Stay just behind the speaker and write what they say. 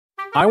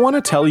I want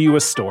to tell you a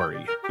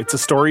story. It's a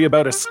story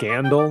about a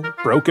scandal,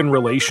 broken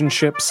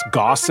relationships,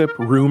 gossip,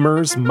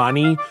 rumors,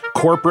 money,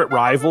 corporate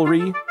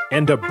rivalry,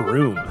 and a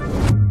broom.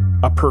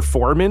 A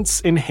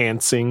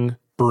performance-enhancing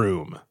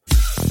broom.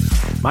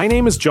 My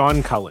name is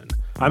John Cullen.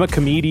 I'm a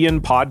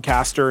comedian,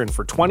 podcaster, and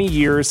for 20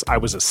 years, I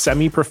was a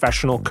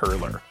semi-professional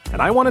curler.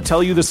 And I want to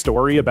tell you the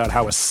story about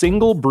how a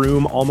single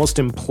broom almost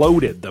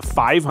imploded the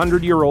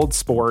 500-year-old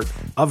sport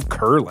of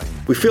curling.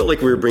 We feel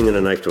like we were bringing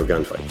a knife to a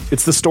gunfight.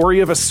 It's the story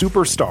of a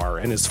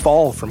superstar and his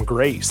fall from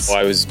grace. Well,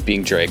 I was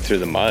being dragged through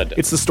the mud.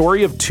 It's the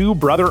story of two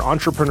brother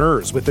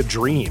entrepreneurs with a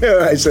dream.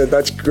 I said,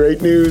 that's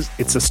great news.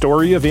 It's a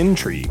story of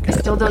intrigue. I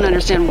still don't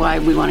understand why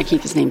we want to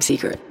keep his name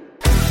secret.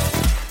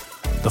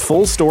 The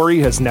full story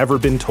has never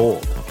been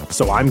told,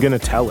 so I'm going to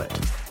tell it.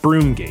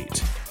 Broomgate,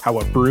 how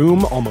a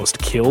broom almost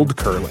killed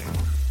curling.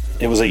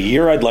 It was a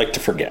year I'd like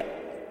to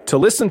forget. To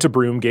listen to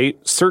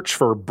Broomgate, search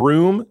for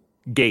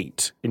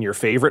Broomgate in your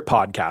favorite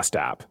podcast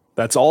app.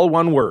 That's all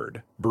one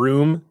word,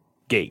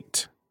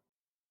 Broomgate.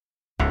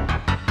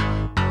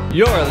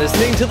 You're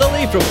listening to The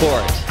Leaf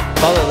Report.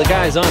 Follow the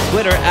guys on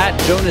Twitter at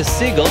Jonas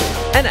Siegel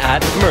and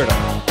at Myrtle.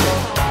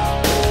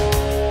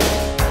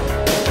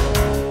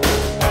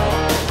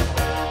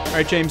 All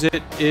right, James,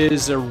 it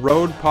is a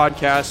road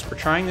podcast. We're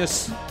trying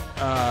this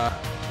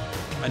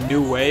a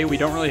new way. We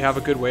don't really have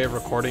a good way of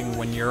recording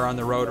when you're on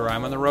the road or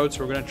I'm on the road,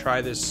 so we're going to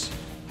try this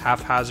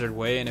haphazard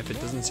way, and if it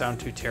doesn't sound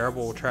too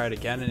terrible, we'll try it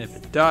again, and if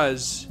it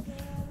does,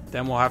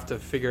 then we'll have to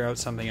figure out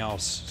something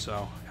else.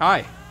 So,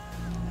 hi.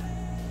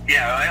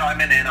 Yeah,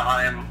 I'm in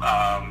Anaheim.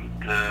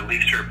 The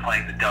Leafs are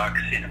playing the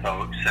Ducks in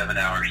about 7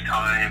 hours'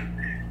 time.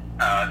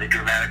 They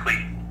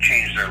dramatically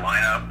changed their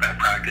lineup at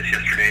practice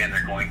yesterday, and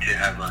they're going to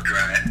have a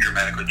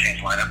dramatically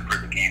changed lineup for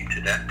the game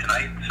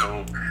tonight.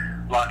 So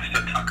lots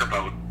to talk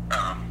about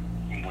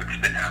what's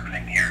been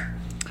happening here.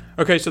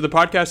 Okay, so the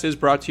podcast is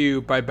brought to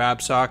you by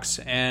Bab Socks,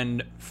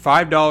 and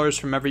 $5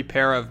 from every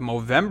pair of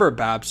Movember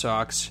Bab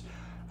Socks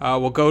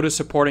will go to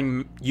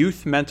supporting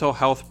youth mental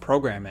health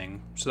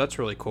programming. So that's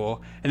really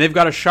cool. And they've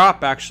got a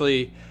shop,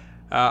 actually,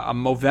 a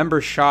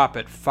Movember shop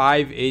at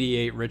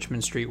 588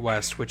 Richmond Street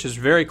West, which is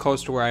very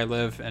close to where I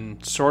live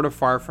and sort of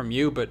far from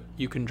you, but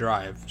you can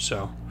drive,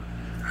 so.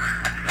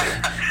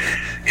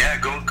 Yeah,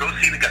 go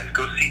see the guys.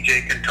 Go see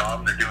Jake and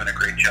Tom. They're doing a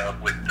great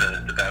job with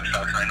the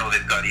Babcocks. I know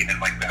they've got even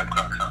Mike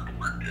Babcock's on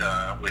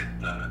board with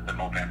the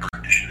Movember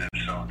initiative,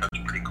 so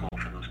that's pretty cool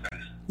for those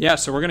guys. Yeah,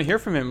 so we're going to hear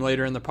from him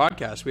later in the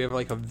podcast. We have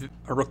like a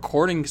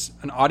recording,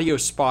 an audio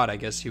spot, I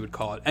guess you would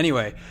call it.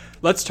 Anyway,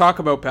 let's talk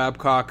about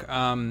Babcock.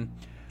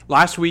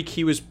 Last week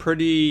he was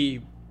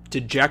pretty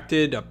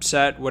dejected,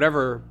 upset,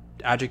 whatever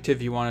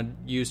adjective you want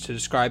to use to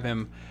describe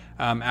him,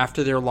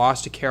 after their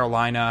loss to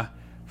Carolina.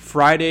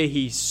 Friday,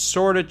 he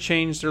sort of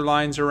changed their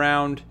lines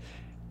around.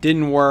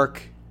 Didn't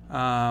work.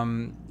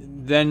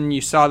 Then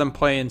you saw them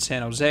play in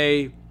San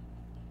Jose.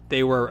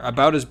 They were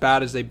about as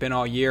bad as they've been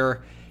all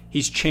year.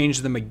 He's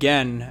changed them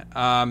again.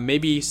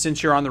 Maybe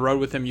since you're on the road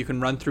with him, you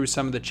can run through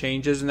some of the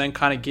changes and then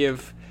kind of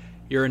give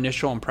your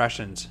initial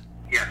impressions.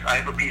 Yes, I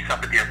have a piece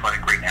up at The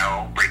Athletic right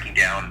now breaking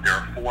down. There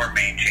are four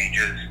main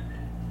changes.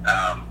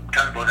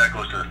 Tyler Bozak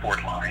goes to the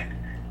fourth line.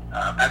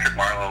 Patrick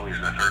Marleau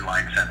is the third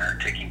line center,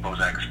 taking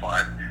Bozak's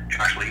spot.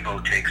 Josh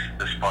Levo takes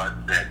the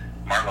spot that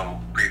Marleau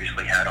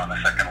previously had on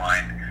the second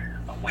line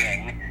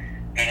wing.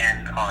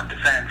 And on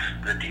defense,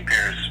 the D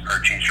pairs are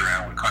changed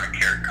around with Connor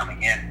Carrick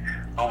coming in,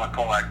 Owen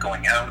Polak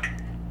going out,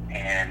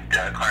 and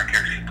Connor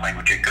Carrick playing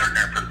with Jake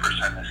Gardner for the first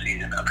time this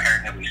season. A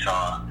pairing that we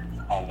saw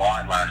a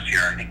lot last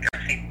year. I think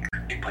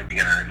they played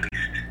together at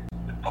least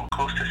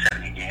close to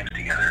 70 games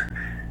together,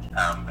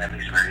 at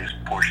least various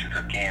portions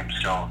of games.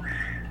 So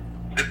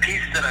the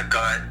piece that I've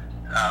got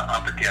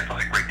up at The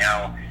Athletic right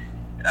now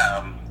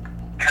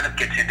kind of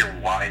gets into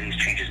why these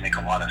changes make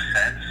a lot of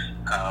sense.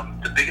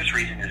 The biggest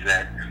reason is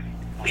that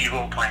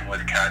Levo playing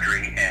with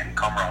Kadri and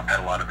Komarov had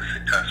a lot of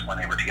success when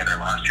they were together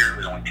last year. It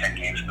was only 10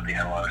 games, but they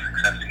had a lot of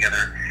success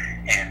together.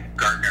 And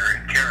Gardner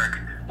and Carrick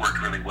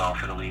worked really well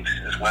for the Leafs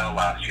as well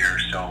last year.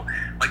 So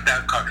Mike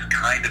Babcock's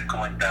kind of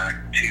going back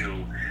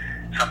to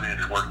something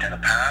that's worked in the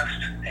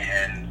past.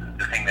 And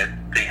the thing that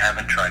they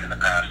haven't tried in the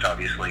past,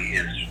 obviously,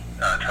 is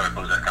Tyler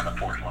Bozak on the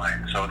fourth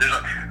line. So there's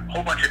a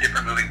whole bunch of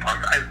different moving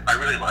parts. I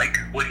really like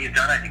what he's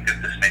done. I think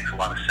that this makes a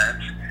lot of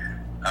sense.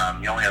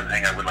 The only other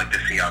thing I would like to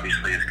see,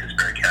 obviously, is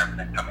Kasperi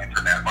Kapanen come in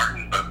for Matt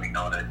Martin, but we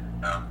know that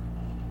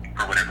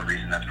for whatever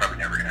reason, that's probably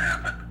never going to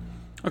happen.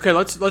 Okay,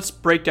 let's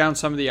break down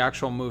some of the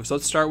actual moves.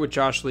 Let's start with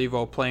Josh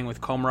Levo playing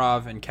with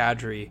Komarov and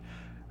Kadri.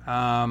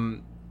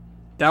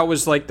 That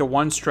was like the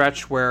one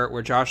stretch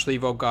where Josh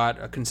Levo got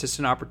a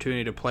consistent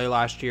opportunity to play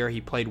last year.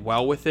 He played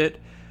well with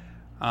it.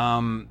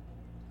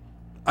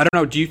 I don't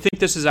know, do you think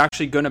this is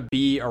actually going to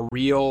be a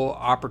real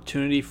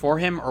opportunity for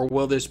him, or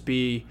will this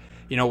be,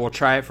 we'll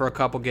try it for a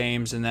couple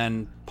games and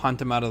then punt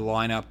him out of the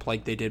lineup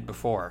like they did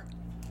before?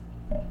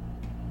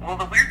 Well,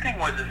 the weird thing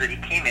is that he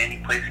came in, he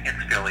plays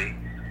against Philly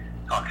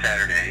on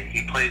Saturday.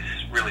 He plays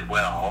really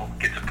well,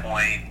 gets a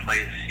point,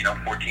 plays,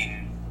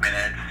 14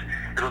 minutes.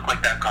 It looked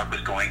like Babcock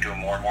was going to him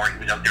more and more. He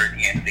was out there at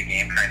the end of the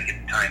game trying to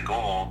get the tying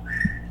goal.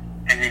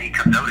 and then he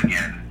comes out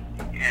again,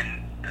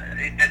 and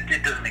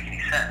it doesn't make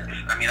any sense.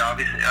 I mean,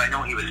 obviously, I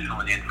know he was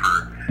filling in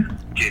for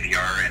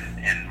JVR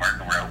and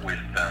Martin were out with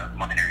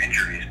minor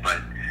injuries,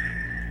 but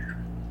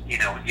you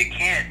know, you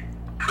can't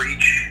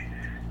preach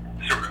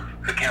sort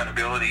of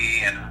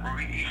accountability, and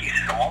he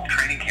said all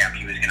training camp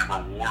he was going to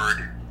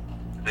reward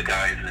the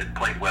guys that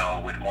played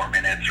well with more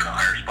minutes or a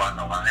higher spot in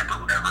the lineup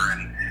or whatever,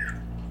 and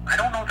I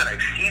don't know that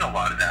I've seen a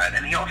lot of that.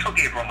 And he also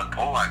gave Roman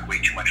Polak way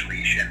too much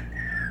leash, and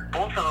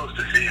both of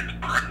those decisions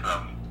burned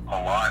them a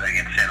lot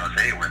against San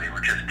Jose, where they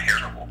were just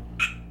terrible.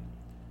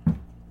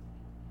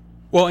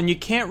 Well, and you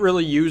can't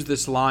really use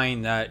this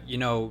line that, you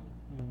know,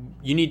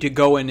 you need to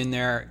go in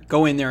there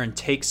and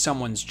take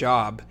someone's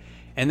job,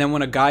 and then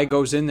when a guy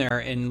goes in there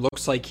and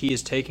looks like he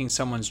is taking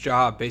someone's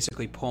job,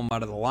 basically pull him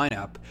out of the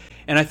lineup.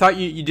 And I thought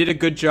you did a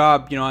good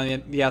job, you know,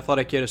 on the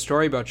Athletic. You had a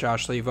story about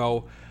Josh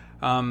Levo.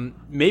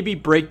 Maybe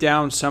break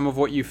down some of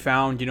what you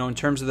found, you know, in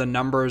terms of the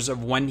numbers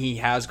of when he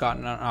has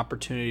gotten an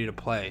opportunity to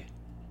play.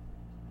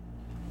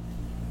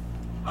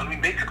 I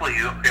mean, basically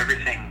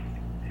everything.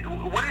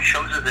 What it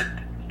shows is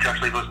that Josh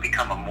Levo's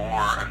become a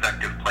more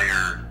effective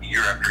player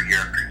year after year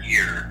after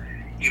year,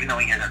 even though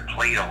he hasn't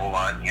played a whole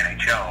lot in the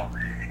NHL.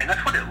 And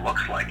that's what it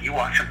looks like. You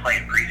watch him play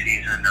in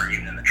preseason or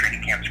even in the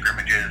training camp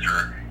scrimmages,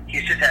 or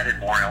he's just added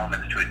more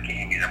elements to his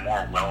game. He's a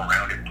more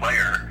well-rounded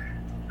player.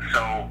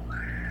 So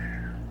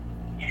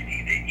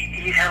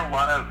he's had a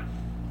lot of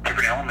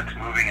different elements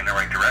moving in the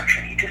right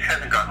direction. He just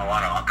hasn't gotten a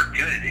lot of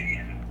opportunity.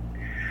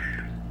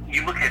 And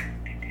you look at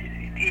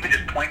even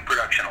just point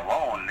production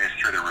alone is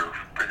through the roof.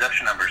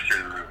 Possession numbers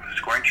through the roof.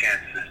 Scoring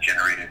chances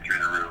generated through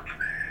the roof.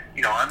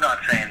 You know, I'm not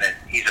saying that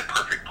he's a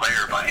perfect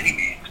player by any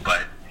means,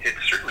 but it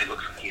certainly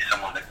looks like he's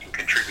someone that can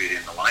contribute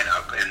in the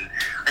lineup. And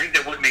I think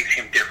that what makes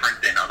him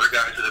different than other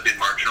guys that have been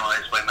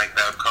marginalized by Mike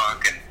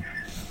Babcock, and,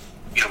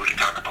 you know, we can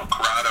talk about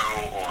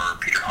Corrado or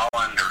Peter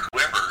Holland or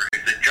whoever,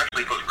 is that Josh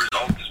Levo's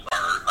results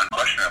are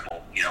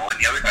unquestionable, you know, and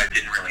the other guys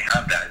didn't really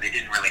have that. They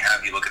didn't really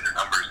have, you look at their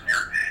numbers and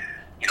they're,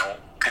 you know,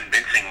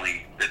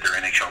 convincingly that they're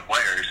NHL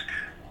players.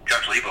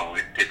 Josh Levo,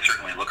 it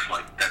certainly looks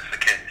like that's the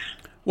case.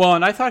 Well,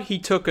 and I thought he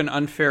took an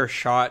unfair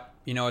shot,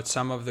 you know, at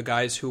some of the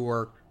guys who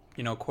were,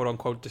 you know, quote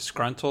unquote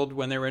disgruntled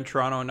when they were in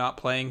Toronto and not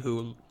playing,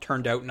 who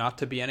turned out not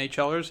to be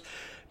NHLers,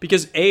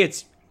 because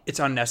it's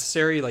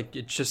unnecessary. Like,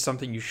 it's just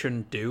something you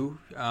shouldn't do.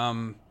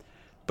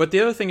 But the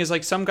other thing is,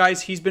 like, some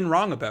guys he's been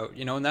wrong about,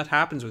 you know, and that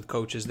happens with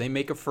coaches. They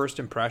make a first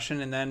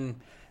impression and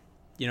then,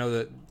 you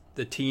know,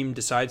 the team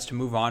decides to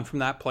move on from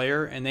that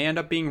player and they end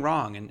up being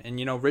wrong. And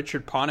you know,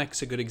 Richard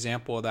Panik's a good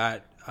example of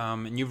that.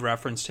 And you've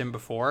referenced him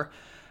before.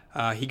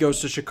 He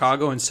goes to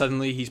Chicago and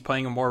suddenly he's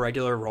playing a more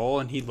regular role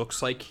and he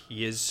looks like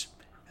he is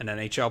an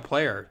NHL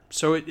player.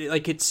 So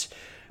it's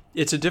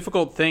a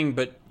difficult thing,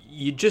 but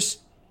you just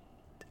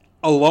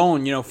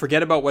alone, you know,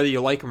 forget about whether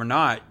you like him or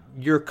not.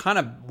 You're kind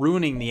of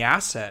ruining the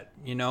asset,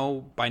 you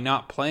know, by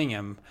not playing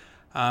him.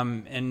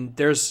 And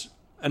there's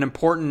an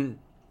important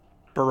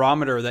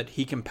barometer that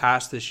he can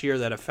pass this year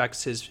that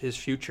affects his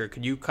future.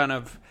 Could you kind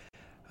of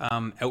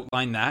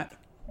outline that?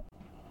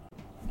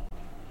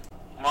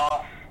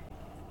 Well,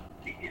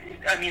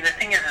 I mean, the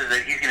thing is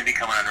that he's going to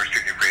become an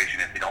unrestricted free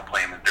agent if they don't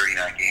play him in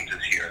 39 games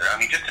this year. I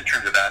mean, just in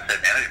terms of asset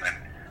management,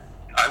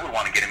 I would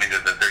want to get him into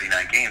the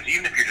 39 games,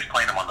 even if you're just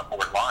playing him on the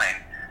fourth line,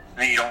 and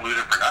then you don't lose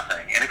him for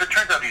nothing. And if it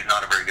turns out he's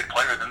not a very good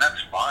player, then that's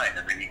fine.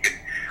 And then you can,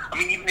 I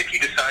mean, even if you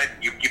decide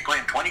you play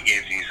him 20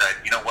 games and you decide,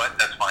 you know what,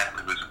 that's fine if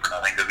we lose him for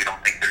nothing because we don't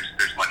think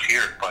there's much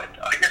here. But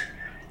I guess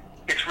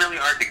it's really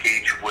hard to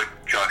gauge what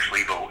Josh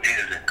Levo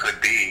is and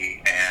could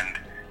be. And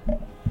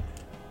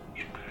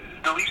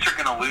the Leafs are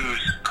going to lose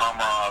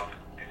Komarov,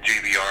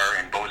 JVR,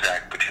 and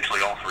Bozak,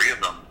 potentially all three of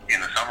them in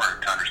the summer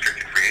to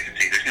unrestricted free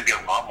agency. There's going to be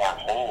a lot more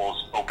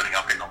holes opening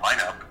up in the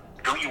lineup.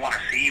 Don't you want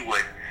to see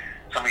what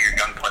some of your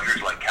young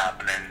players like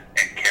Kapanen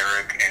and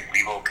Carrick and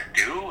Levo can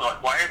do?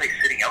 Like, why are they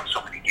sitting out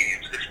so many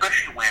games,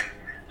 especially when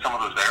some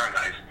of those veteran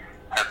guys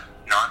have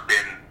not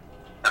been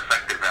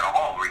effective at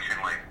all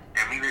recently?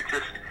 I mean, it's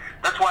just,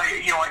 that's why,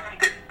 you know, I think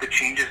that the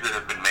changes that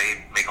have been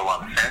made make a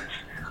lot of sense.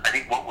 I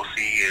think what we'll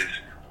see is,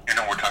 I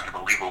know we're talking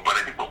about Levo, but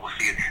I think what we'll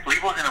see is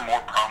Levo's in a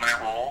more prominent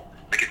role.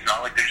 Like, it's not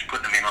like they're just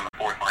putting him in on the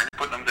fourth line.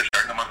 They're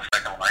starting him on the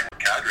second line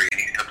with Kadri,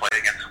 and he's going to play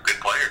against some good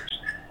players.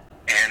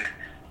 And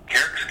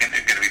Carrick's going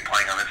to be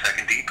playing on the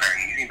second D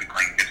pairing. He's going to be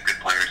playing against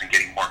good players and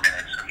getting more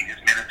minutes. I mean,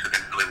 his minutes have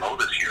been really low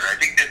this year. I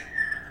think that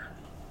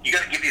you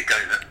got to give these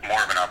guys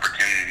more of an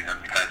opportunity than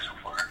they've had so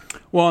far.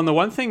 Well, and the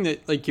one thing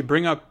that, like, you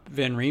bring up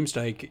Van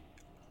Riemsdyk,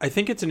 I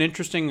think it's an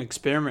interesting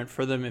experiment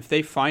for them if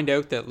they find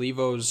out that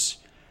Levo's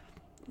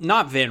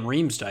not Van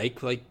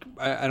Riemsdyk. Like,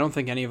 I don't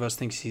think any of us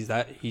thinks he's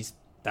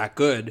that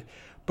good.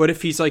 But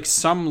if he's like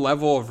some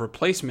level of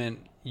replacement,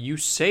 you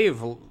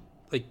save,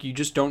 like, you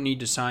just don't need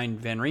to sign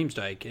Van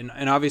Riemsdyk.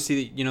 And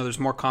obviously, you know, there's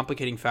more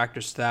complicating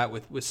factors to that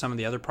with some of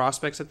the other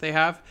prospects that they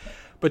have.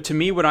 But to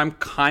me, what I'm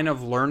kind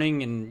of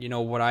learning and, you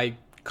know, what I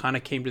kind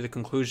of came to the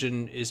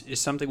conclusion is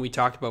something we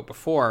talked about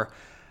before.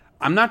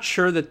 I'm not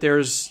sure that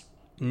there's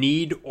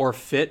need or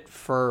fit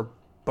for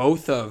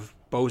both of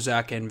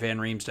Bozak and Van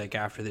Riemsdyk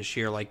after this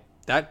year. Like,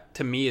 that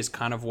to me is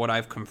kind of what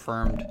I've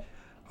confirmed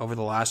over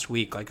the last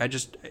week. Like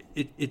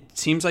it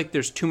seems like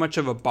there's too much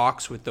of a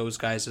box with those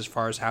guys as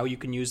far as how you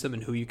can use them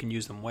and who you can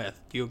use them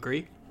with. Do you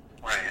agree?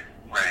 Right.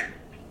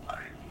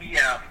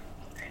 Yeah.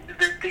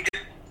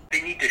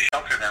 They need to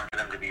shelter them for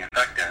them to be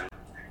effective.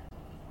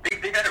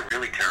 They got a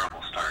really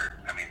terrible start.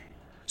 I mean.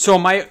 So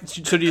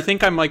do you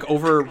think am I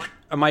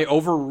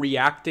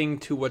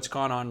overreacting to what's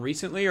gone on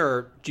recently,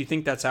 or do you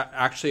think that's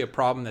actually a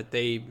problem that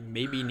they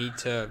maybe need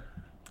to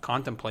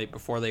contemplate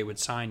before they would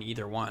sign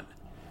either one?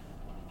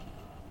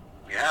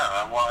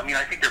 Yeah, well, I mean,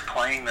 I think they're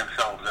playing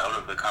themselves out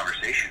of the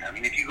conversation. I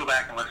mean, if you go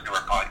back and listen to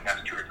our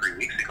podcast 2 or 3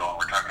 weeks ago, and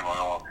we're talking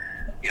about,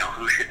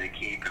 who should they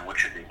keep and what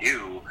should they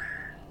do,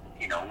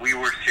 we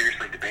were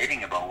seriously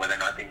debating about whether or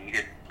not they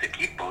needed to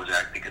keep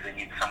Bozak because they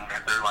need someone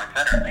at third line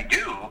center, and they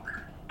do.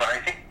 But I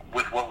think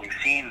with what we've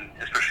seen,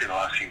 especially the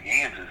last few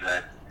games, is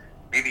that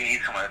maybe you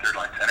need someone at third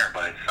line center,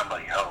 but it's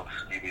somebody else.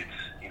 Maybe it's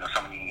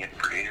someone you can get in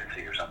free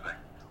agency or something.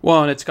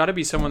 Well, and it's got to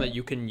be someone that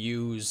you can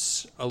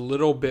use a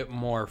little bit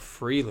more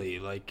freely.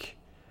 Like,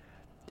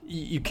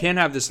 you can't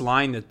have this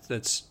line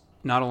that's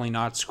not only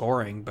not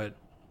scoring, but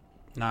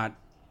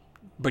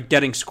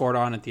getting scored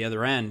on at the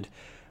other end.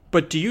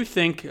 But do you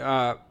think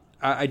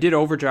I did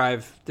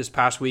Overdrive this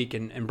past week,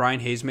 and Brian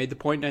Hayes made the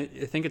point, and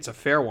I think it's a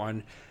fair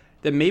one,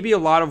 that maybe a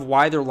lot of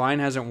why their line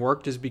hasn't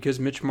worked is because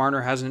Mitch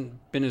Marner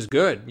hasn't been as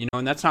good,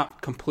 and that's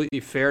not completely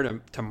fair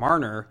to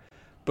Marner,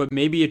 but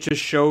maybe it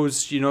just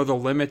shows, the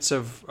limits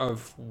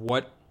of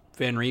what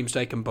Van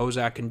Riemsdyk and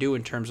Bozak can do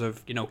in terms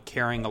of,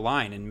 carrying a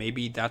line, and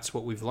maybe that's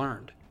what we've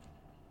learned.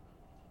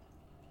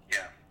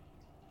 Yeah.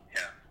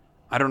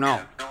 I don't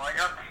know. Yeah. No,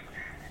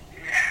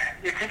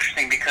 it's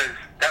interesting because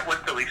that was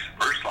the Leafs'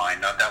 first line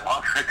not that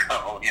long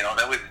ago.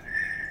 That was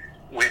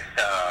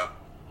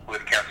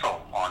with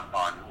Kessel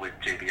on with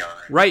JVR.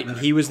 Right, and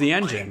he was the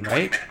engine, 20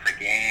 right? minutes a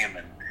game,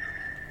 and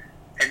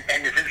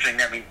it's interesting.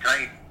 I mean,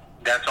 tonight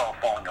that's all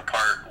falling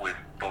apart with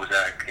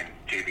Bozak and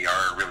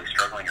JVR really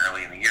struggling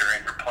early in the year,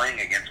 and they're playing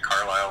against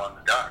Carlisle and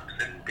the Ducks,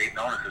 and Dave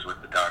Nonis is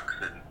with the Ducks,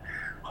 and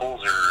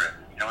Holzer,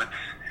 and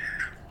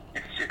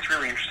it's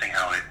really interesting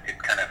how it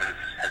kind of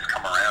has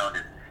come around.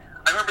 And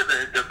I remember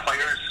the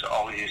players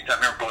always used to. I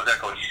remember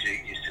Bozak always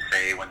used to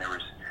say when there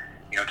was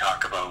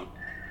talk about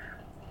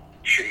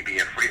should he be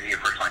a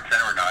first line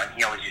center or not, and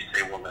he always used to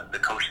say, well, the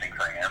coach thinks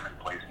I am and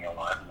plays me a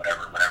lot and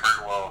whatever.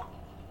 Well,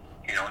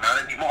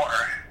 not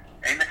anymore.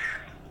 And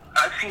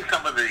I've seen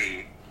some of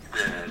the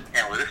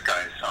analytics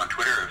guys on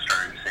Twitter have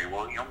started to say,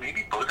 well,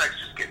 maybe Bozak's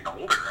just getting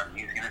older. I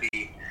mean,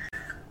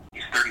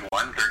 he's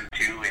 31,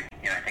 32 in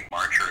I think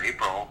March or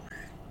April.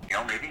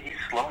 Maybe he's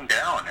slowing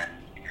down, and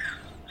he's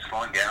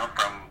slowing down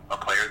from a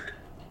player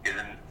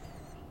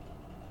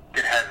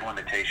that has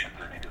limitations,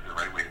 I think is the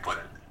right way to put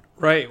it.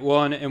 Right.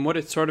 Well, and what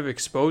it sort of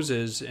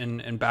exposes,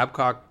 and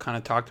Babcock kind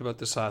of talked about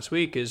this last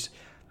week, is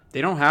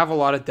they don't have a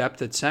lot of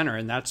depth at center,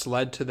 and that's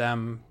led to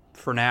them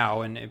for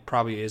now, and it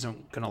probably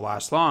isn't going to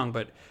last long,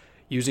 but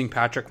using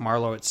Patrick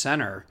Marleau at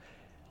center.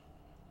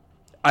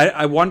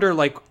 I wonder,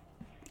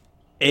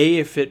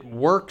 if it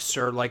works,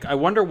 or I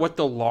wonder what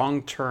the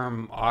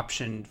long-term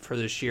option for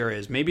this year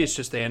is. Maybe it's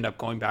just they end up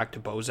going back to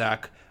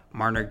Bozak,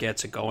 Marner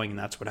gets it going, and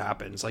that's what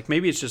happens.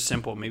 Maybe it's just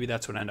simple. Maybe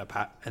that's what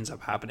ends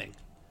up happening.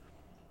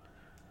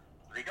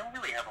 They don't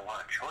really have a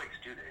lot of choice,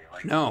 do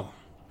they? No.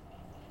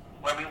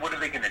 Well, I mean, what are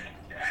they going to do?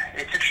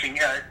 It's interesting.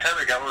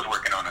 Tyler Gallo's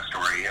working on a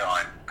story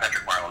on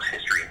Patrick Marleau's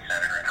history at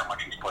center and how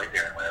much he's played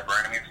there and whatever.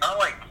 And I mean, it's not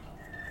like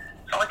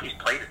he's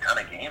played a ton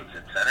of games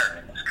at center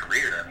in his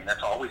career. I mean,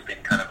 that's always been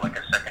kind of like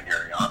a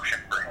secondary option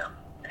for him.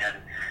 And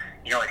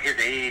at his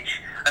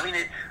age, I mean,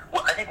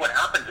 I think what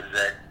happens is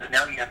that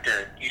now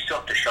you still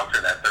have to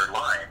shelter that third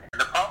line.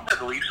 And the problem with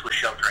the Leafs with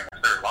sheltering the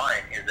third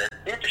line is that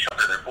they have to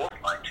shelter their fourth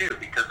line too,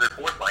 because their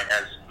fourth line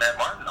has Matt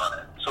Martin on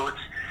it. So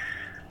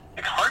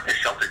it's hard to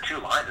shelter two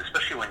lines,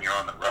 especially when you're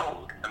on the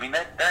road. I mean,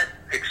 that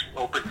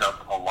opens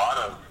up a lot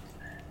of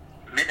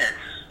minutes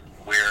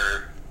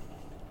where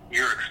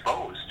you're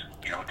exposed,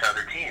 to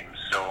other teams.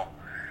 So,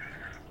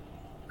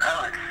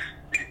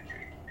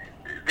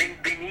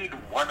 they need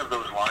one of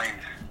those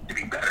lines to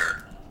be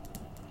better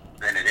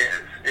than it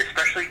is,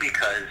 especially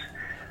because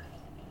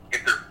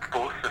if they're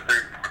both the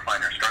third and fourth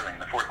line are struggling,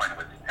 the fourth line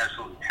was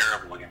absolutely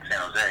terrible against San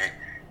Jose,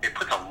 it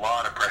puts a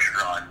lot of pressure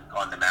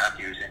on the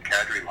Matthews and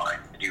Kadri line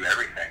to do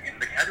everything,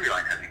 and the Kadri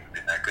line hasn't even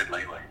been that good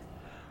lately.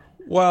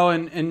 Well,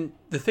 and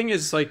the thing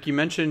is, you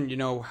mentioned,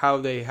 how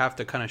they have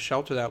to kind of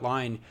shelter that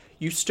line.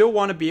 You still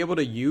want to be able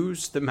to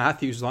use the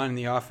Matthews line in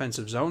the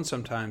offensive zone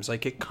sometimes.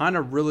 It kind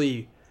of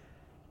really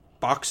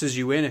boxes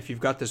you in if you've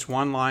got this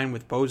one line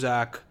with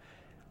Bozak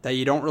that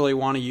you don't really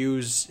want to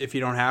use if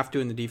you don't have to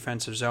in the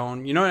defensive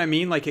zone. You know what I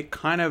mean? It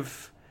kind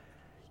of,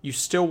 you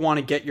still want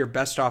to get your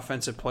best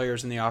offensive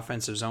players in the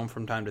offensive zone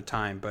from time to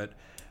time. But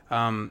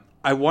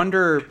I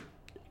wonder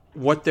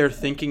what they're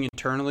thinking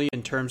internally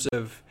in terms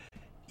of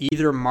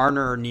either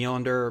Marner or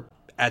Nylander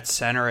at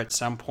center at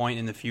some point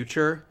in the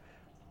future.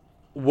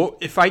 What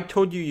if I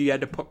told you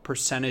had to put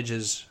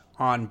percentages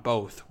on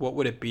both? What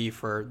would it be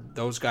for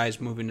those guys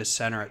moving to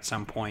center at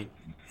some point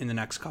in the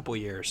next couple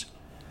of years?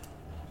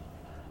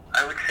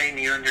 would say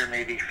Nylander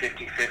maybe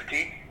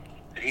 50-50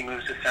 that he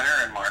moves to center,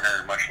 and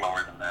Marner much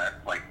lower than that,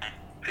 like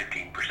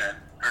 15%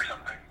 or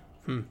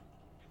something.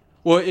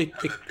 Well, How does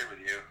that fit with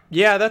you?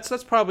 yeah,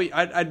 that's probably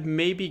I'd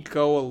maybe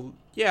go.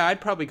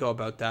 I'd probably go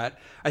about that.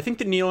 I think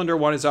the Nylander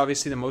one is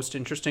obviously the most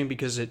interesting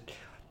because it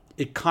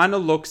kind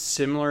of looks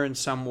similar in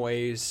some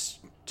ways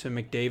to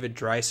McDavid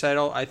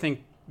Draisaitl. I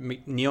think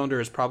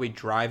Nylander is probably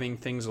driving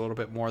things a little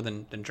bit more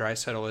than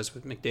Draisaitl is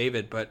with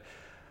McDavid, but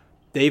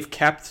they've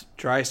kept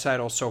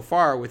Draisaitl so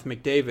far with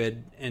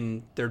McDavid,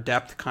 and their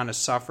depth kind of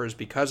suffers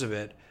because of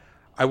it.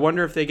 I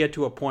wonder if they get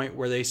to a point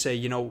where they say,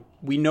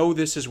 we know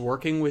this is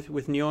working with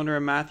Nylander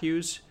and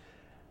Matthews,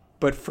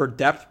 but for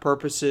depth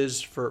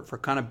purposes, for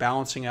kind of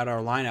balancing out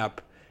our lineup,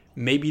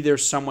 maybe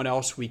there's someone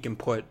else we can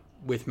put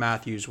with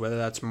Matthews, whether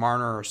that's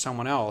Marner or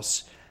someone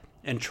else,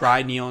 and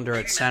try Nylander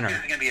at center. It's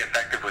going to be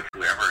effective with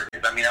whoever it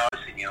is. I mean,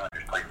 obviously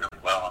Nylander's played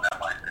really well, and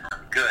that line's been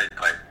really good,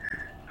 but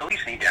the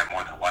Leafs need to have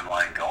more than one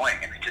line going,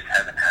 and they just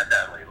haven't had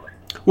that lately.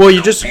 Well,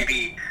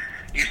 maybe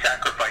you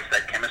sacrifice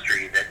that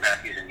chemistry that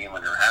Matthews and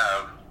Nylander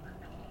have.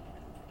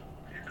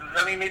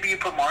 I mean, maybe you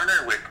put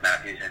Marner with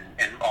Matthews,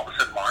 and all of a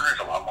sudden Marner's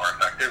a lot more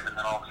effective, and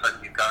then all of a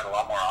sudden you've got a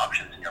lot more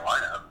options in your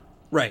lineup.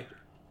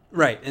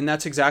 Right, and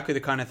that's exactly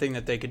the kind of thing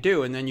that they could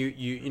do. And then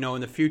you know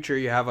in the future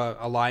you have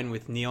a line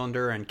with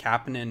Nylander and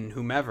Kapanen and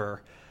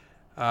whomever,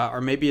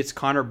 or maybe it's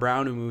Connor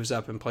Brown who moves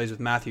up and plays with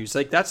Matthews.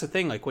 Like that's the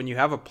thing. Like when you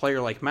have a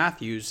player like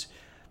Matthews,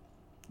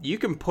 you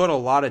can put a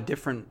lot of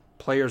different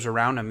players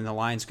around him, and the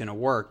line's going to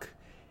work.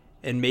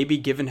 And maybe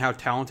given how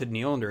talented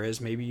Nylander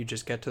is, maybe you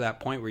just get to that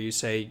point where you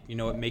say,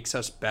 it makes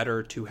us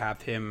better to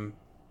have him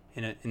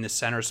in the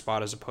center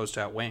spot as opposed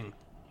to at wing.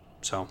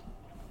 So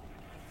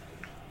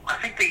I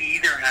think they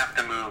either have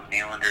to move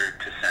Nylander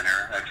to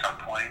center at some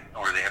point,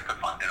 or they have to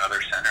find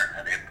another center,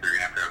 and they're going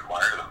to have to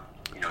acquire them,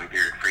 either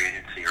in free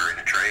agency or in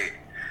a trade,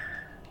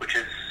 which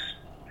is,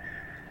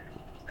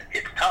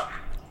 it's tough.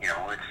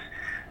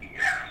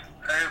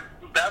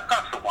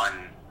 Babcock's the one,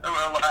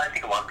 I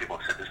think a lot of people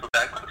have said this, but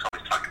Babcock's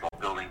always talked about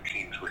building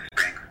teams with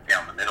strength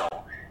down the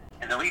middle,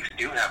 and the Leafs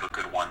do have a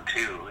good one,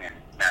 too, in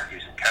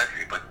Matthews and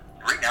Kadri, but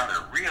right now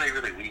they're really,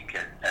 really weak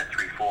at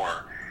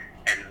 3-4,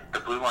 and the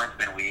blue line's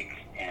been weak,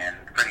 and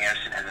Freddie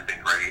Anderson hasn't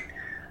been great.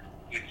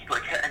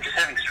 And just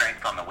having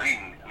strength on the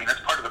wing, I mean, that's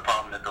part of the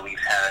problem that the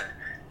Leafs had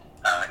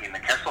in the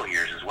Kessel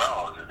years as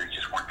well, is that they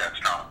just weren't that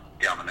strong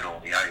down the middle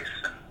of the ice,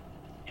 and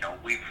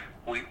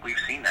we've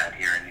seen that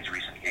here in these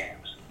recent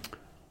games.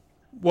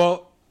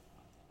 Well,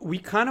 we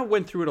kind of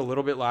went through it a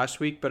little bit last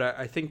week, but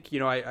I think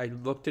I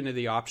looked into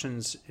the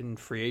options in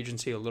free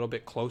agency a little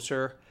bit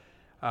closer.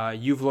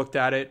 You've looked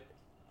at it.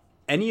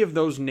 Any of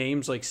those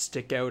names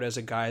stick out as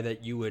a guy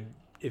that you would,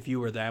 if you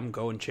were them,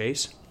 go and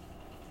chase?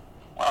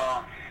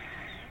 Well,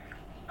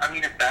 I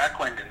mean, if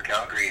Backlund and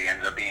Calgary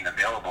ends up being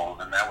available,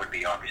 then that would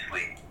be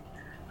obviously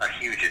a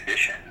huge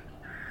addition.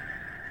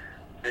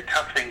 The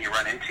tough thing you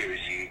run into is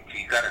you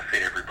got to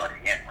fit everybody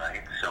in,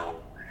 right?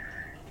 So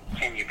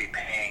can you be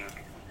paying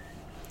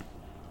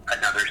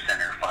another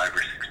center $5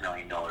 or $6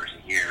 million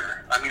a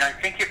year? I mean, I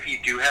think if you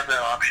do have that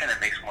option, it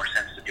makes more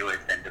sense to do it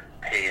than to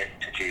pay it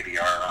to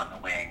JVR on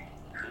the wing,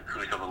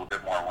 who's a little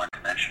bit more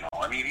one-dimensional.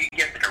 I mean, if you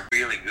get a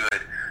really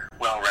good,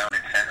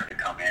 well-rounded center to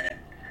come in, and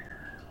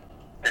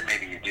then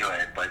maybe you do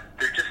it. But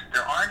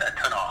there aren't a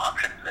ton of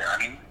options there. I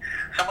mean,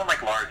 someone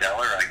like Lars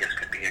Eller, I guess,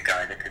 could be a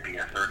guy that could be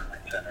a third-line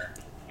center,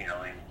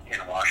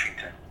 in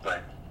Washington.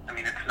 But I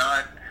mean, it's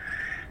not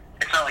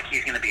like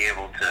he's going to be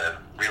able to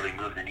really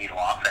move the needle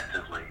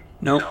offensively.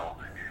 No. Nope.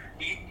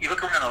 So you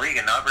look around the league,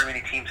 and not very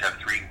many teams have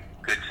three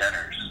good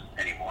centers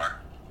anymore.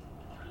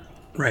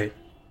 Right.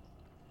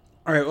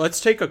 All right, let's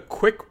take a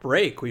quick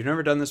break. We've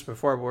never done this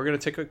before, but we're going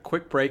to take a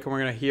quick break, and we're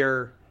going to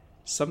hear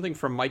something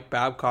from Mike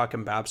Babcock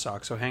and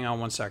Babsock. So hang on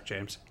one sec,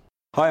 James.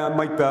 Hi, I'm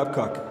Mike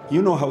Babcock.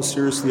 You know how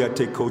seriously I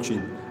take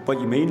coaching, but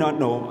you may not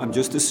know I'm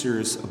just as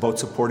serious about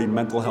supporting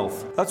mental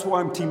health. That's why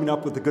I'm teaming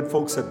up with the good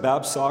folks at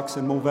Babsocks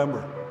in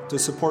Movember to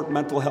support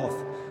mental health,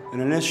 an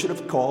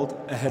initiative called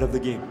Ahead of the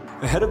Game.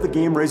 Ahead of the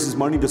Game raises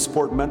money to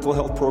support mental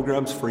health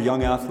programs for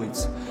young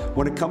athletes.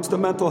 When it comes to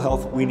mental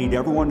health, we need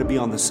everyone to be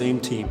on the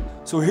same team.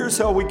 So here's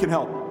how we can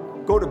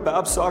help. Go to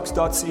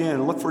babsocks.ca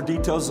and look for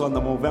details on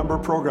the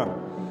Movember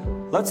program.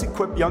 Let's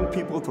equip young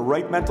people with the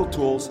right mental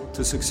tools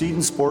to succeed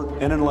in sport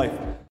and in life.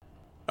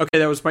 Okay,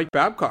 that was Mike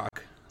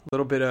Babcock. A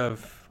little bit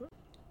of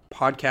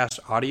podcast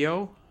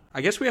audio.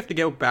 I guess we have to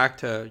go back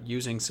to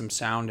using some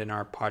sound in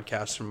our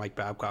podcasts from Mike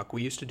Babcock.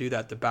 We used to do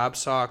that, the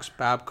Babsocks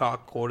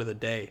Babcock quote of the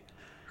day.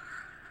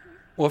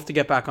 We'll have to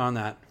get back on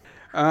that.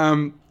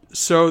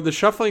 So the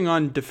shuffling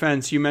on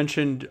defense, you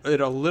mentioned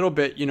it a little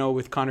bit,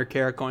 with Connor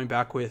Carrick going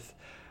back with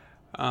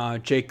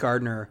Jake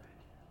Gardiner.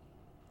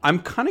 I'm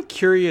kind of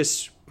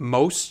curious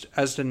most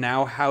as to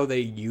now how they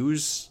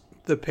use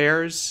the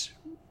pairs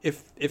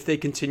if they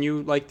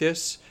continue like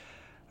this.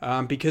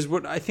 Because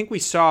what I think we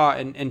saw,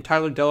 and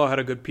Tyler Dello had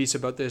a good piece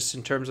about this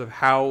in terms of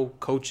how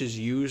coaches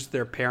use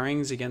their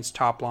pairings against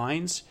top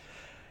lines,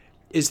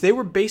 is they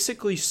were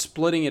basically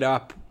splitting it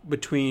up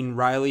between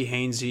Riley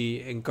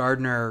Hainsey and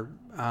Gardner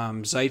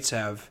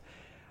Zaitsev.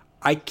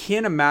 I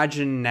can't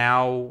imagine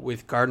now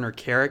with Gardner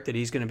Carrick that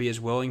he's going to be as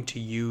willing to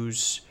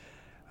use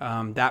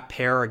that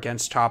pair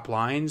against top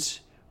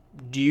lines.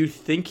 Do you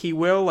think he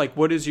will? Like,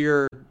 what is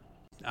your,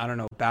 I don't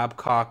know,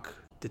 Babcock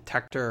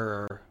detector,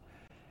 or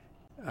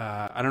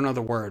I don't know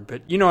the word,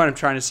 but you know what I'm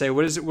trying to say.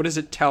 What is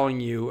it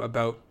telling you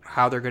about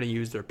how they're going to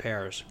use their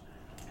pairs?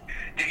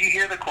 Did you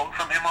hear the quote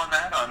from him on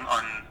that?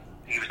 On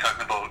he was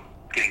talking about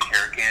getting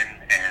Carrick in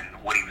and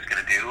what he was going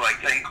to do. I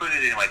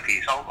included it in my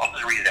piece. I'll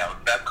just read it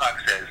out. Babcock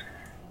says,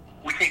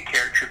 "We think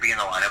Carrick should be in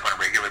the lineup on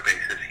a regular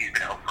basis. He's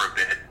been out for a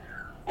bit.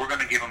 We're going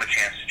to give him a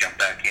chance to jump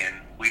back in.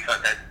 We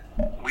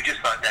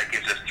just thought that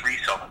gives us 3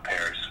 solid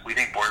pairs. We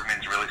think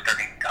Borgman's really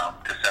starting to come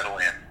to settle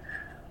in,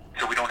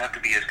 so we don't have to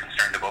be as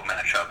concerned about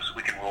matchups.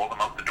 We can roll them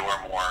out the door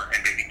more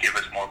and maybe give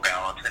us more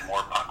balance and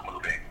more puck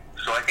moving.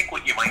 So I think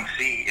what you might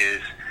see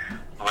is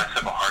less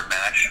of a hard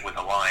match with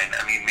a line.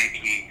 I mean, maybe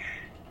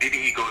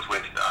he goes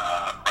with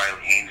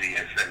Riley Hainsey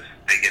as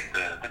they get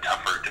the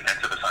tougher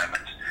defensive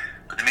assignments,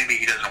 but then maybe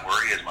he doesn't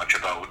worry as much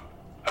about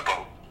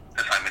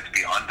assignments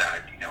beyond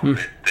that. You know,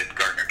 that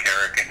Gardner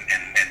Carrick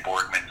and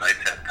Borgman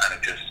Zaitsev kind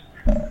of just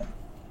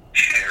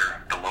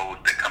share the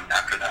load that comes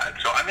after that.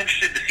 So I'm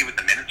interested to see what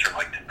the minutes are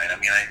like tonight. I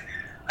mean,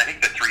 I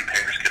think the 3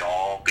 pairs could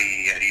all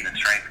be at even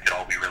strength, could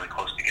all be really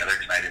close together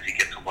tonight as he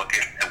gets a look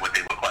at what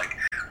they look like.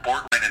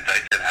 Borgman and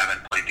Zaitsev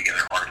haven't played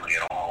together hardly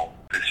at all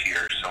this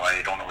year, so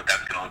I don't know what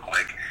that's going to look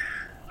like.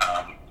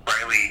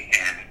 Riley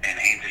and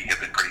Hainsey have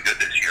been pretty good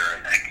this year,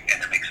 I think,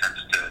 and it makes sense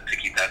to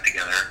keep that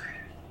together.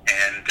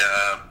 And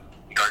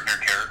Gardner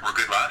and Carrick were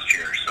good last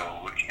year,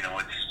 so, you know,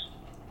 it's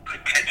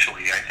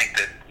potentially, I think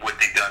that what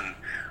they've done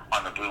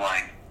on the blue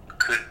line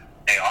could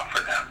pay off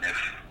for them if,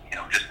 you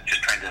know, just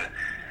trying to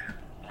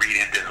read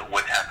into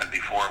what's happened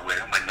before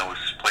when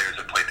those players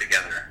have played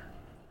together.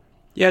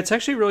 Yeah, it's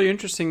actually really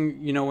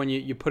interesting, you know, when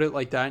you put it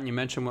like that and you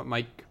mention what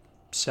Mike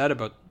said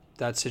about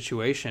that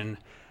situation.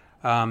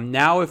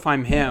 Now, if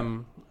I'm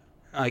him,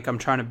 like I'm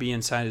trying to be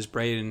inside his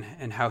brain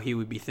and how he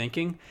would be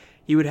thinking,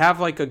 he would have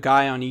like a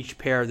guy on each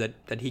pair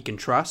that he can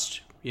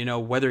trust, you know,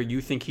 whether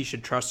you think he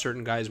should trust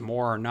certain guys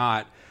more or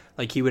not.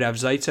 Like he would have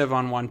Zaitsev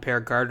on one pair,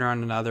 Gardner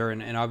on another,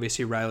 and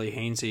obviously Riley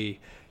Hainsey,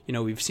 you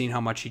know, we've seen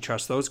how much he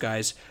trusts those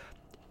guys.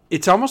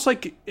 It's almost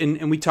like,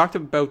 and we talked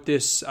about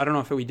this, I don't know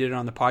if we did it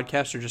on the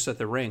podcast or just at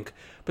the rink,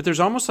 but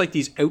there's almost like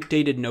these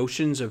outdated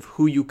notions of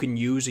who you can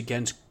use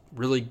against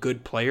really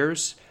good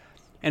players.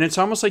 And it's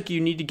almost like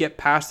you need to get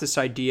past this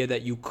idea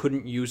that you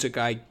couldn't use a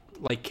guy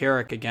like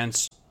Carrick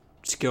against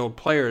skilled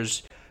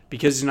players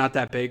because he's not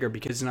that big or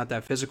because he's not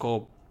that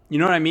physical. You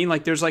know what I mean?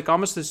 Like there's like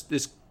almost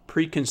this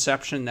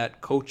preconception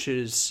that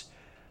coaches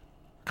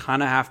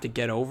kind of have to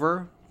get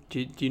over.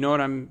 Do you know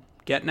what I'm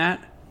getting at?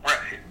 Right.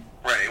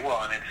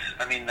 Well,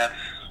 and that's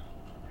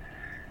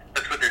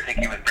what they're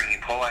thinking with bringing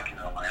Polak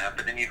into the lineup.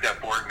 But then you've got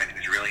Borgman,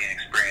 who's really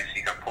inexperienced.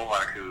 You've got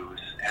Polak, who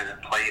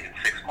hasn't played in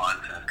 6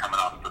 months and is coming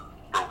off of a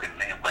broken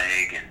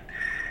leg and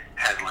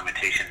has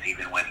limitations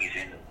even when he's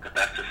in the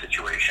best of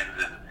situations.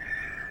 And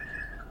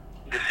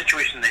the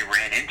situation they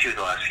ran into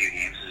the last few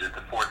games is that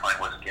the fourth line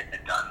wasn't getting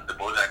it done, the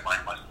Bozak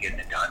line wasn't getting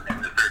it done,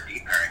 and the third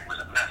D pairing was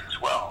a mess as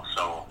well.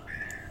 So,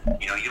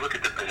 you know, you look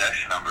at the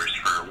possession numbers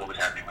for what was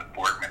happening with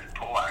Borgman and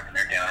Polak, and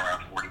they're down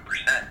around 40%.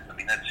 I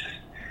mean, that's just,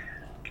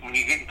 when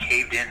you get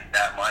caved in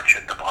that much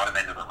at the bottom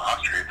end of the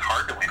roster, it's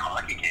hard to win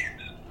hockey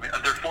games. I mean,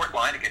 their fourth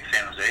line against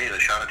San Jose, the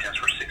shot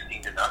attempts were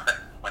 16-0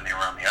 when they were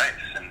on the ice,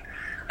 and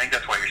I think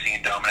that's why you're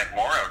seeing Dominic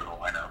Moore out of the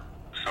lineup.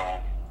 So,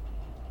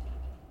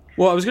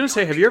 well, I was going to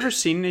say, have you ever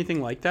seen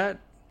anything like that?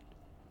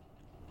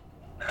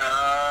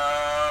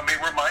 It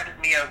reminded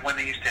me of when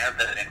they used to have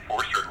that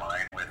enforcer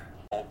line with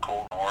old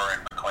Colnor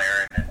and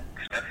McLaren and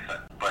Smith,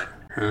 but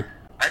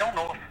I don't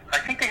know. I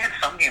think they had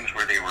some games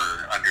where they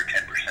were under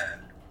 10%.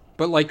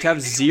 But like to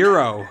have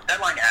zero.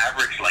 That line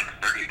averaged like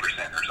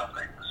 30% or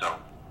something, so.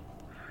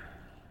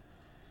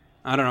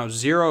 I don't know.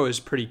 0 is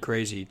pretty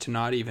crazy to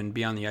not even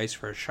be on the ice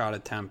for a shot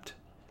attempt.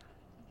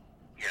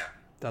 Yeah.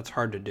 That's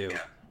hard to do.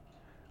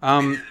 Yeah.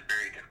 It is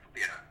very difficult.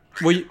 Yeah.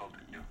 Very difficult to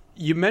do.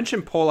 You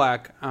mentioned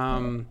Polak.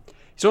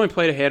 He's only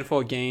played a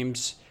handful of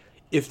games.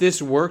 If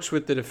this works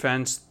with the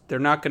defense, they're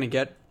not going to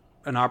get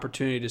an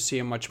opportunity to see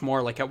him much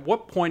more. Like, at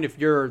what point, if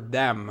you're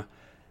them,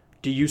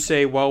 do you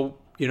say, well,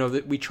 you know,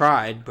 that we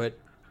tried, but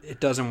it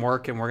doesn't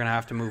work and we're going to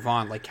have to move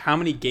on? Like, how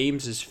many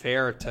games is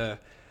fair to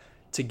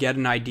get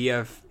an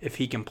idea if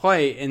he can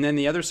play? And then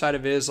the other side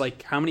of it is,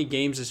 like, how many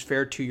games is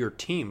fair to your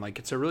team? Like,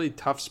 it's a really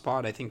tough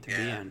spot, I think, to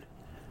be in.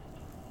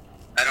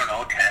 I don't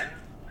know, 10?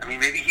 I mean,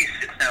 maybe he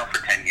sits now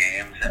for 10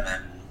 games, and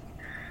then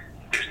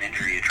if there's an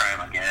injury, you try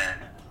him again.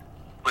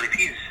 But if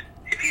he's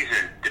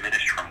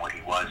diminished from what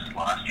he was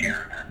last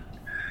year, then,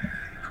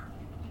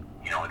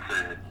 you know, it's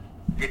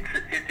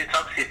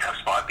obviously a tough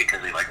spot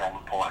because they like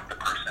Roman Polak, the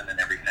person, and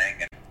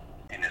everything,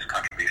 and his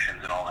contributions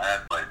and all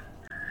that, but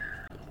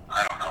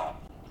I don't know.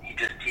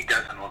 He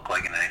doesn't look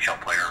like an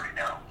NHL player right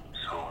now,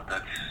 so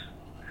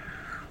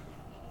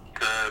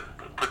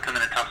puts him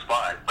in a tough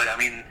spot. But I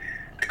mean,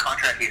 the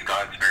contract he's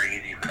got, it's very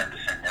easy for them to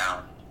send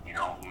down. You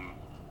know,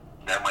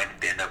 that might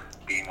end up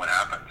being what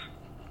happens.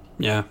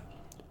 Yeah.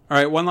 All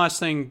right, one last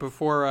thing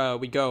before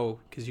we go,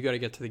 because you got to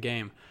get to the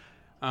game.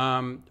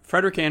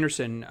 Frederik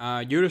Andersen,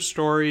 you had a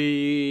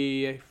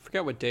story, I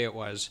forget what day it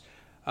was,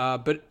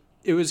 but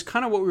it was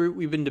kind of what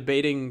we've been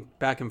debating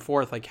back and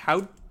forth, like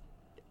how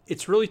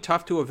it's really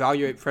tough to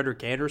evaluate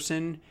Frederik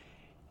Andersen,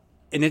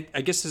 and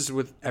I guess this is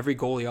with every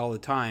goalie all the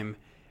time,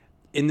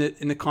 in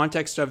the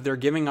context of they're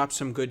giving up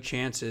some good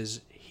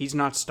chances, he's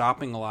not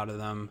stopping a lot of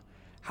them.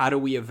 How do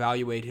we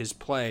evaluate his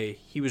play?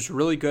 He was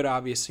really good,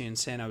 obviously, in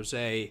San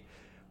Jose,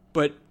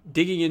 but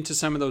digging into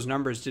some of those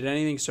numbers, did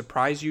anything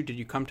surprise you? Did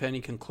you come to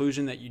any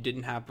conclusion that you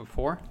didn't have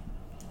before?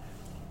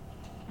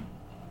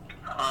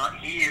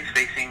 He is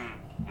facing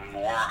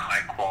more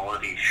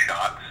high-quality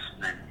shots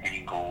than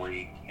any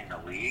goalie in the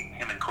league.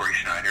 Him and Corey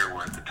Schneider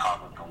were at the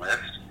top of the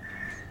list.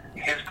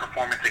 His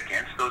performance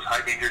against those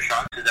high-danger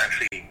shots is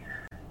actually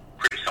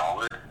pretty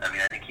solid. I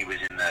mean, I think he was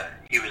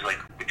like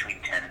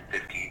between 10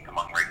 and 15th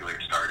among regular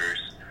starters.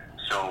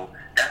 So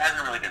that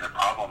hasn't really been the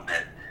problem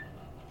that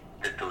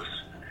those...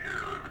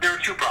 there are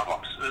two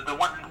problems. The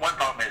one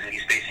problem is that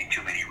he's facing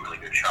too many really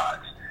good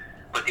shots.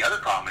 But the other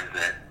problem is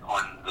that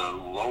on the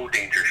low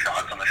danger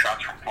shots, on the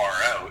shots from far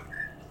out,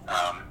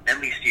 at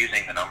least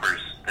using the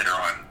numbers that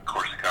are on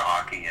Corsica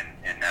Hockey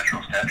and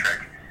Natural Stat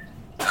Trick,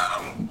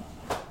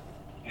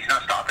 he's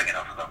not stopping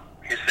enough of them.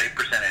 His save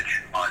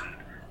percentage on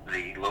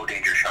the low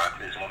danger shots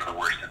is one of the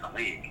worst in the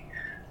league.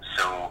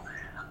 So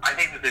I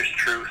think that there's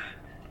truth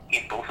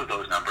in both of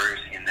those numbers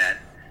in that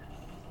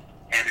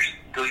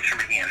the Leafs are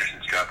making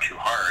Anderson's job too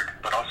hard,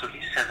 but also he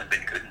just hasn't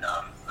been good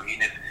enough. I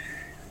mean, if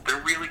they're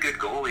really good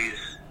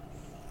goalies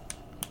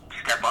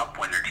step up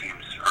when their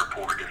teams are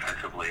poor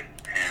defensively.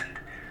 And,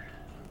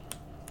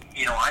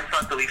 you know, I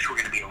thought the Leafs were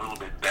going to be a little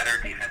bit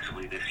better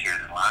defensively this year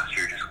than last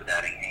year, just with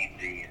adding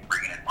Hainsey and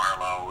bringing in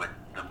Marleau and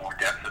the more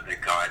depth that they've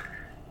got.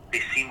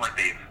 They seem like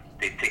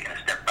they've taken a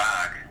step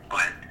back,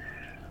 but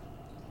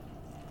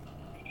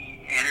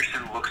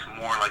Anderson looks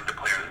more like the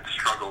player that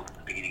struggled at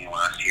the beginning of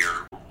last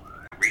year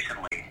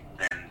recently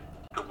than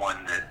the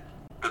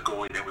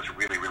goalie that was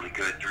really, really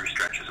good through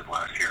stretches of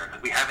last year.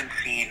 We haven't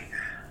seen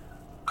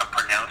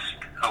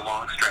a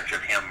long stretch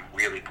of him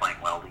really playing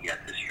well yet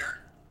this year.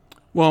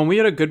 Well, and we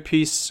had a good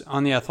piece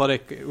on The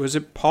Athletic. Was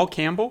it Paul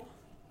Campbell?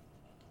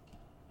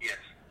 Yes.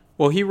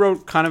 Well, he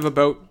wrote kind of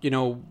about, you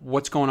know,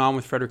 what's going on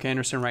with Frederik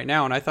Andersen right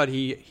now, and I thought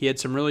he had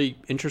some really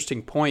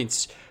interesting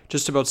points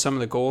just about some of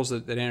the goals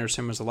that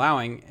Andersen was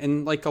allowing.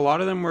 And, like, a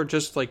lot of them were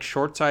just, like,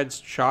 short-side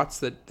shots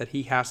that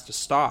he has to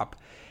stop.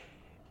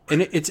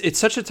 And it's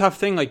such a tough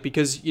thing, like,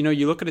 because, you know,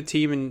 you look at a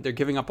team and they're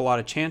giving up a lot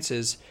of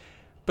chances,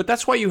 but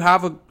that's why you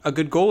have a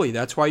good goalie.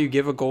 That's why you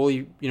give a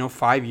goalie, you know,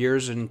 5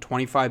 years and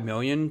 $25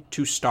 million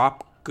to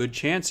stop good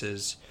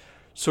chances.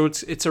 So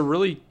it's a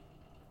really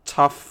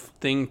tough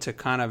thing to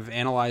kind of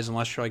analyze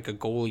unless you're like a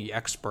goalie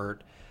expert.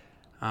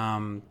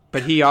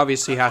 But he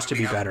obviously has to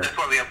be better. That's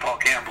why we have Paul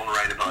Campbell to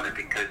write about it,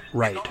 because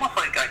right. It's almost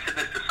like I said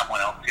this to someone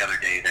else the other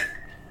day, that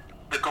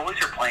the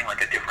goalies are playing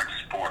like a different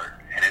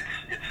sport, and it's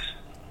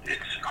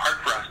hard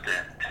for us to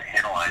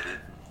analyze it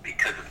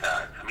because of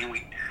that. I mean,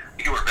 we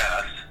do our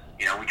best.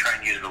 You know, we try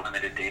and use the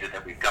limited data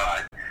that we've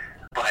got.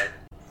 But,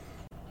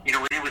 you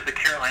know, it was the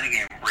Carolina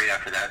game right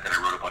after that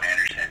I wrote about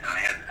Anderson. And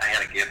I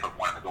had a gif of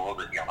one of the goals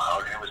that he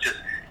allowed, and it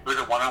was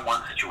a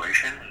one-on-one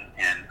situation,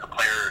 and a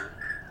player,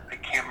 I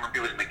can't remember,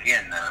 it was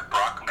McGinn,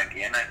 Brock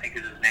McGinn, I think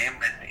is his name,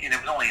 and it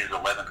was only his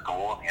 11th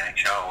goal in the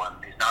NHL,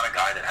 and he's not a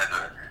guy that has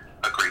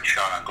a great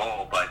shot on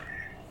goal, but,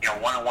 you know,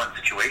 one-on-one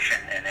situation,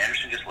 and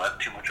Anderson just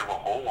left too much of a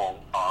hole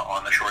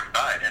on the short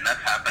side, and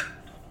that's happened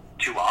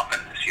too often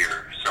this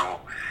year.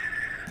 So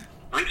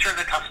the Leafs are in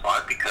a tough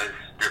spot because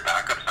their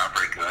backup's not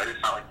very good.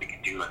 It's not like they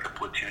can do like a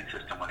platoon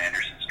system when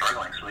Anderson's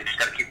struggling, so they just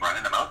got to keep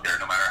running him out there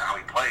no matter how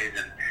he plays.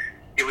 And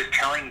it was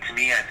telling to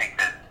me, I think,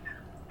 that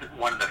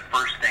one of the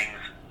first things,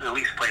 the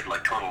Leafs played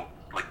like total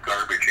like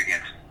garbage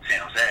against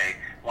San Jose.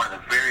 One of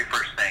the very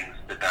first things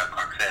that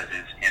Babcock says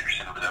is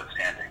Anderson was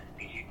outstanding.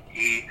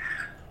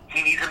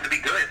 He needs him to be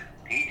good.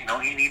 He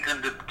needs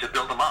him to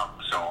build him up.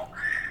 So,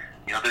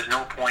 you know, there's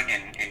no point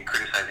in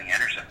criticizing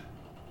Anderson,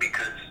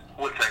 because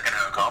what's that going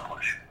to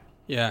accomplish?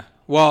 Yeah.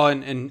 Well,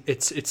 and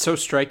it's so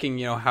striking,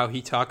 you know, how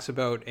he talks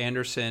about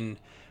Anderson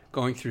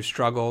going through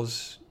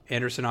struggles.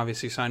 Anderson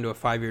obviously signed to a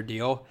 5-year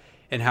deal,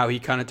 and how he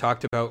kind of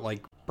talked about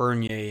like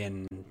Bernier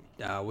and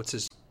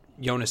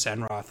Jonas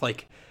Enroth.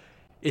 Like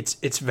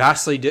it's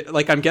vastly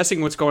like, I'm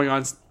guessing what's going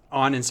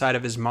on inside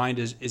of his mind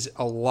is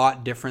a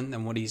lot different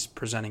than what he's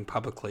presenting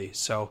publicly.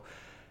 So,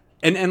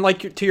 and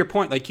like to your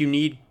point, like you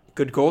need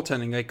good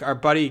goaltending. Like our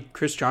buddy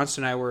Chris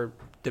Johnston and I were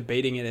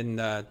debating it in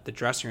the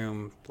dressing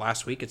room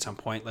last week at some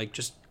point, like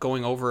just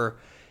going over,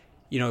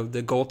 you know,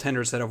 the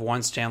goaltenders that have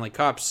won Stanley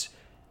Cups.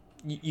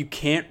 You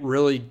can't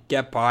really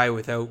get by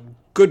without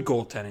good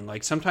goaltending.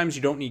 Like sometimes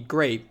you don't need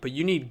great, but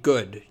you need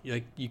good.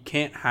 Like you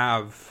can't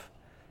have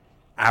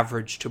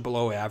average to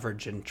below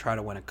average and try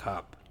to win a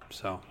cup.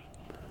 So,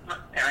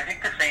 and I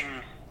think the thing,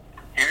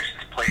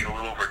 Anderson's played a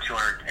little over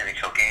 200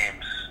 NHL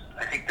games.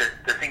 I think that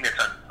the thing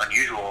that's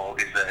unusual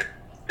is that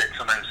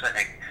sometimes I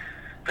think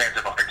fans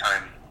have a hard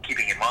time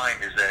keeping in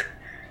mind is that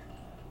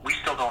we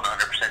still still don't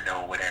 100%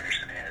 know what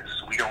Anderson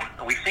is.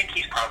 We think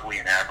he's probably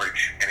an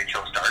average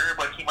NHL starter,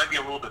 but he might be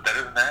a little bit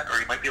better than that, or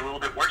he might be a little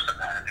bit worse than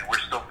that, and we're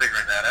still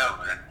figuring that out.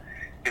 And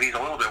if he's a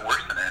little bit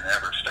worse than an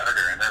average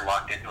starter, and they're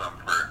locked into him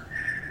for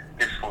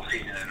this full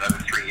season and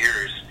another 3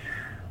 years,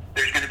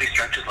 there's going to be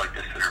stretches like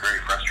this that are very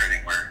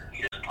frustrating where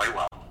he doesn't play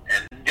well.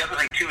 And the other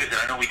thing too is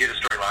that I know we did a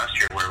story last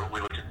year where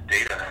we looked at the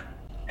data,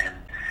 and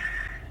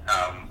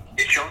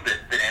it showed that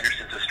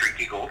Anderson's a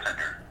streaky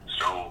goaltender.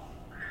 So,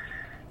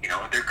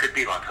 there could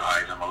be lots of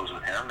highs and lows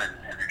with him, and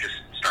they're just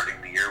starting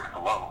the year with a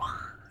low.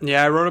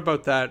 Yeah, I wrote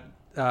about that,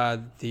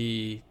 that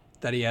he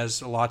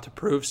has a lot to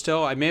prove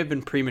still. I may have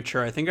been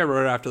premature. I think I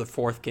wrote it after the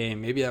 4th game.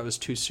 Maybe that was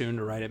too soon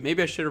to write it.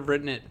 Maybe I should have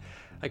written it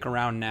like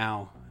around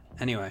now.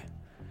 Anyway.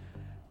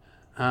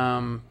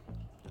 All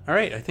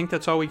right, I think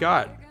that's all we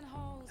got.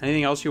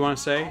 Anything else you want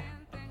to say?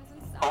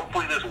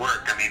 Hopefully this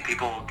worked. I mean,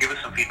 people give us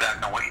some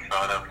feedback on what you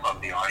thought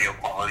of the audio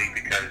quality,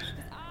 because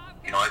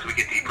as we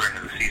get deeper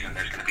into the season,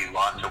 there's going to be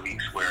lots of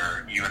weeks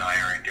where you and I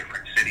are in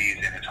different cities,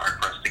 and it's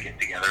hard for us to get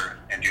together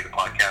and do the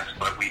podcast,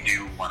 but we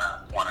do want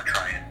to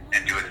try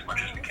and do it as much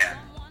as we can.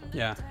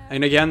 Yeah,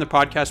 and again, the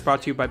podcast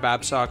brought to you by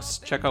Babsocks.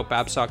 Check out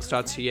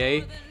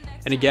babsocks.ca.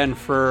 And again,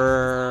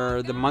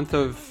 for the month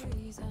of,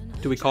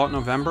 do we call it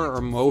November or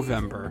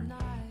Movember?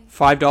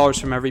 $5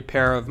 from every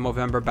pair of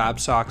Movember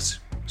Babsocks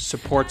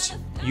supports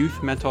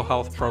youth mental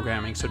health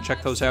programming. So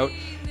check those out.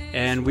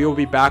 And we will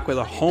be back with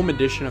a home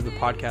edition of the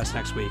podcast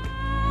next week.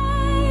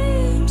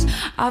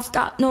 I've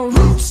got no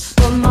roots,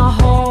 but my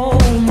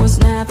home was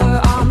never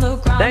on the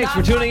ground. Thanks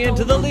for tuning in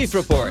to The Leaf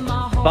Report.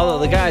 Follow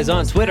the guys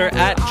on Twitter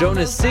at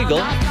Jonas Siegel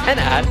and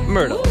at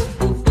Myrtle.